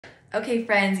Okay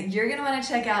friends, you're gonna wanna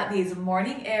check out these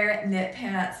Morning Air Knit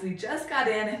Pants. We just got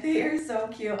in, they are so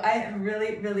cute. I am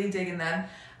really digging them.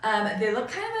 They look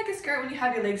kind of like a skirt when you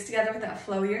have your legs together with that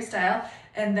flowier style.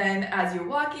 And then as you're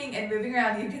walking and moving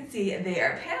around, you can see they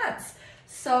are pants.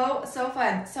 So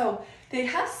fun. So they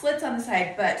have slits on the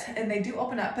side, and they do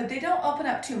open up, but they don't open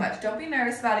up too much. Don't be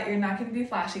nervous about it. You're not gonna be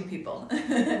flashing people.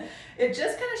 It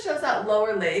just kind of shows that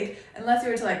lower leg, unless you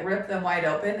were to like rip them wide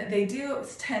open. They do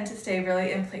tend to stay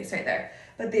really in place right there.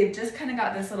 But they've just kind of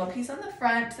got this little piece on the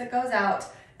front that goes out,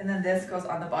 and then this goes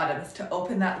on the bottom to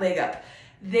open that leg up.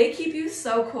 They keep you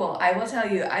so cool. I will tell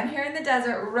you, I'm here in the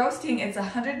desert roasting. It's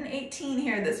 118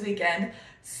 here this weekend.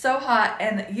 So hot,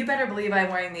 and you better believe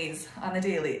I'm wearing these on the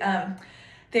daily.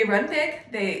 They run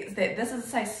big. This is a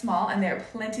size small, and they're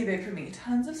plenty big for me.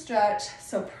 Tons of stretch,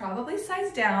 so probably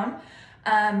size down.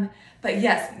 But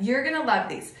yes, you're gonna love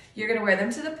these. You're gonna wear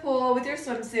them to the pool with your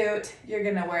swimsuit. You're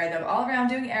gonna wear them all around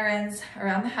doing errands,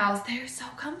 around the house. They're so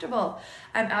comfortable.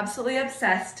 I'm absolutely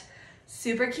obsessed.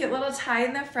 Super cute little tie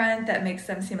in the front that makes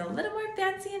them seem a little more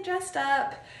fancy and dressed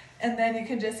up. And then you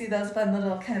can just see those fun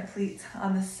little kind of pleats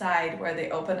on the side where they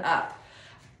open up.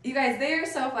 You guys, they are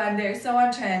so fun. They're so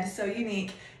on trend, so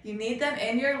unique. You need them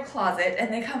in your closet,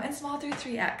 and they come in small through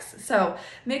 3X. So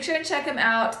make sure and check them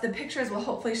out. The pictures will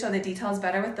hopefully show the details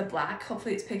better with the black.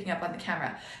 Hopefully it's picking up on the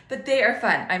camera. But they are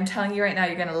fun. I'm telling you right now,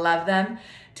 you're gonna love them.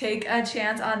 Take a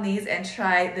chance on these and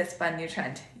try this fun new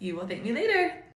trend. You will thank me later.